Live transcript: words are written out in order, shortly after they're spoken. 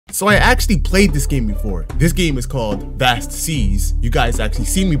So I actually played this game before. This game is called Vast Seas. You guys actually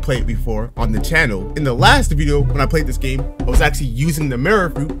seen me play it before on the channel. In the last video, when I played this game, I was actually using the mirror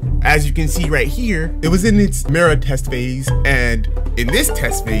fruit. As you can see right here, it was in its mirror test phase. And in this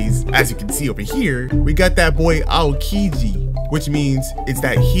test phase, as you can see over here, we got that boy Aokiji, which means it's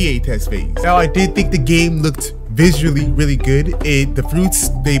that Hiei test phase. Now I did think the game looked visually really good. The fruits,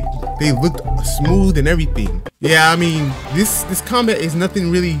 they looked smooth and everything. Yeah, I mean, this combat is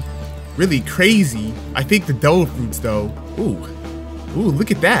nothing really crazy. I think the devil fruits though, ooh, look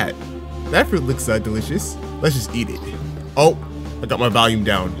at that. That fruit looks delicious. Let's just eat it. Oh, I got my volume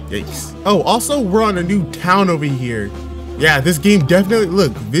down, yikes. Oh, also we're on a new town over here. Yeah, this game definitely,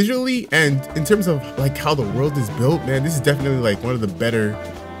 look, visually and in terms of like how the world is built, man, this is definitely like one of the better,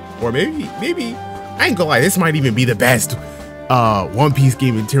 or maybe, I ain't gonna lie, this might even be the best One Piece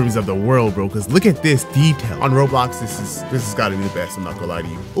game in terms of the world, bro. Cause look at this detail. On Roblox, this has gotta be the best, I'm not gonna lie to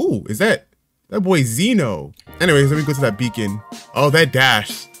you. Ooh, is that boy Zeno? Anyways, let me go to that beacon. Oh, that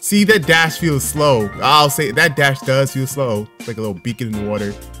dash. See, that dash feels slow. I'll say that dash does feel slow. It's like a little beacon in the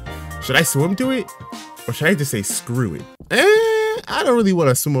water. Should I swim to it? Or should I just say screw it? I don't really want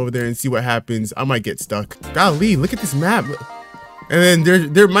to swim over there and see what happens. I might get stuck. Golly, look at this map. And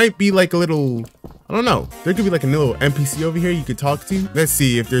then there might be like a little, I don't know. There could be like a little NPC over here you could talk to. Let's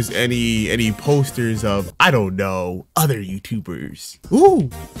see if there's any posters of, I don't know, other YouTubers. Ooh,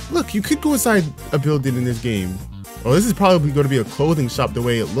 look, you could go inside a building in this game. Oh, this is probably going to be a clothing shop the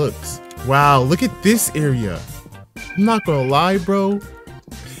way it looks. Wow, look at this area. I'm not gonna lie, bro.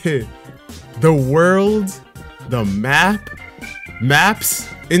 The world, the maps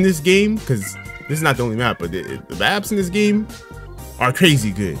in this game, because this is not the only map, but the maps in this game are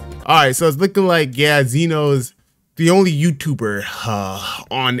crazy good. All right, so it's looking like, yeah, Zeno's the only YouTuber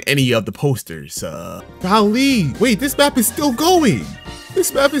on any of the posters. Golly, wait, this map is still going.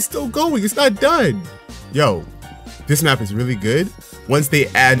 This map is still going, it's not done. Yo, this map is really good. Once they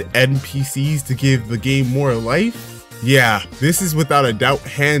add NPCs to give the game more life, yeah, this is without a doubt,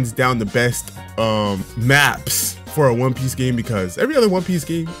 hands down the best maps for a One Piece game, because every other One Piece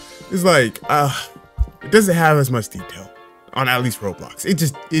game is like, it doesn't have as much detail on at least Roblox.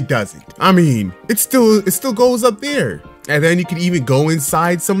 It doesn't. I mean, it still goes up there. And then you can even go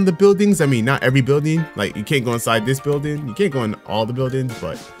inside some of the buildings. I mean, not every building. Like, you can't go inside this building. You can't go in all the buildings,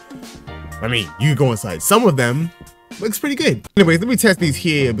 but I mean, you can go inside some of them. Looks pretty good. Anyways, let me test these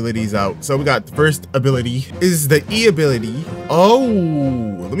Hiei abilities out. So we got the first ability is the E ability. Oh,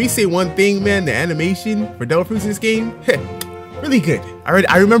 let me say one thing, man. The animation for devil fruits in this game, really good.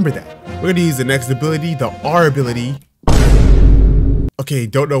 I remember that. We're gonna use the next ability, the R ability. Okay,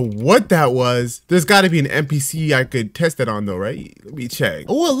 don't know what that was. There's got to be an NPC I could test it on though, right? Let me check.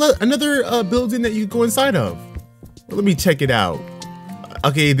 Oh, look, another building that you can go inside of. Let me check it out.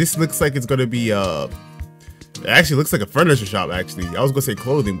 Okay, this looks like it's gonna be it actually looks like a furniture shop, actually. I was gonna say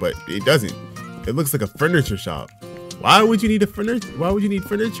clothing, but it doesn't. It looks like a furniture shop. Why would you need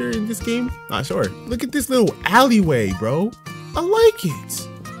furniture in this game? Not sure. Look at this little alleyway, bro. I like it.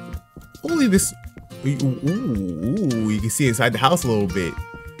 Only this. Ooh, you can see inside the house a little bit.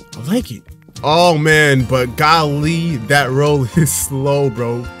 I like it. Oh man, but golly, that roll is slow,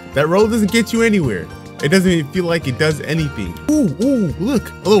 bro. That roll doesn't get you anywhere. It doesn't even feel like it does anything. Ooh, look,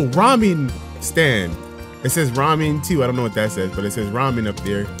 a little ramen stand. It says ramen too. I don't know what that says, but it says ramen up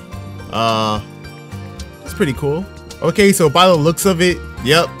there. It's pretty cool. Okay, so by the looks of it,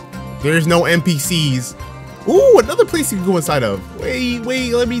 yep, there's no NPCs. Ooh, another place you can go inside of.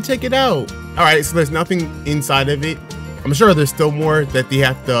 Wait, let me check it out. All right, so there's nothing inside of it. I'm sure there's still more that they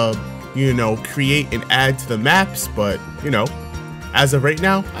have to, you know, create and add to the maps, but you know, as of right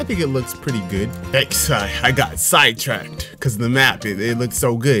now, I think it looks pretty good. Thanks, I got sidetracked because the map, it looks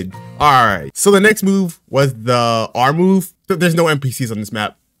so good. All right, so the next move was the R move. There's no NPCs on this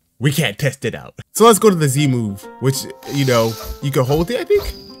map. We can't test it out. So let's go to the Z move, which, you know, you can hold it, I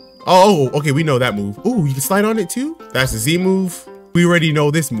think. Oh, okay, we know that move. Ooh, you can slide on it too? That's the Z move. We already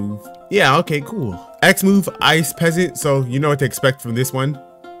know this move. Yeah, okay, cool. X move, Ice Peasant. So you know what to expect from this one.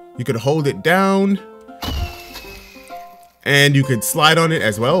 You could hold it down. And you could slide on it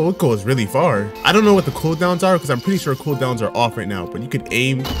as well. It goes really far. I don't know what the cooldowns are because I'm pretty sure cooldowns are off right now. But you could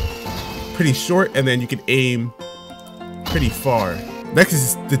aim pretty short and then you could aim pretty far. Next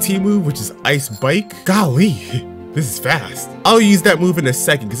is the T move, which is Ice Bike. Golly, this is fast. I'll use that move in a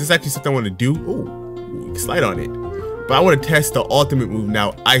second because it's actually something I want to do. Ooh, you can slide on it. But I want to test the ultimate move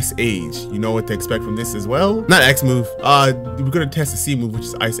now, Ice Age. You know what to expect from this as well. Not X move. We're going to test the C move, which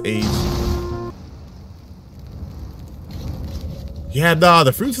is Ice Age. Yeah, nah,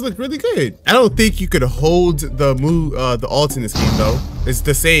 the fruits look really good. I don't think you could hold the move, the ult in this game though. It's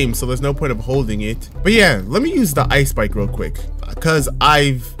the same, so there's no point of holding it. But yeah, let me use the ice bike real quick, because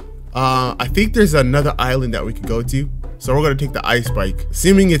I think there's another island that we could go to. So we're gonna take the ice bike,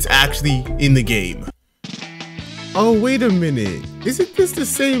 assuming it's actually in the game. Oh, wait a minute. Isn't this the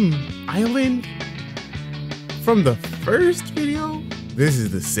same island from the first video? This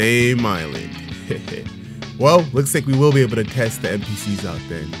is the same island. Well, looks like we will be able to test the NPCs out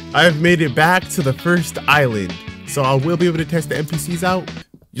then. I've made it back to the first island, so I will be able to test the NPCs out.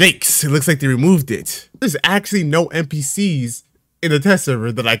 Yikes, it looks like they removed it. There's actually no NPCs in the test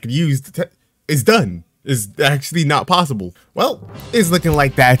server that I could use to it's done. It's actually not possible. Well, it's looking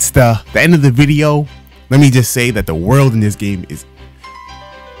like that's the end of the video. Let me just say that the world in this game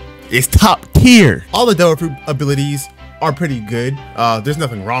is top tier. All the Devil Fruit abilities are pretty good. There's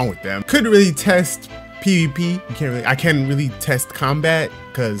nothing wrong with them. Couldn't really test PvP. I can't really test combat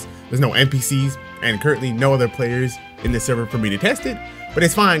because there's no NPCs and currently no other players in the server for me to test it. But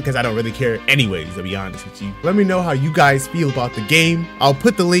it's fine because I don't really care anyways, to be honest with you. Let me know how you guys feel about the game. I'll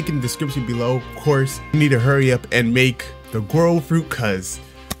put the link in the description below. Of course, you need to hurry up and make the Goro fruit because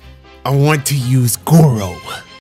I want to use Goro.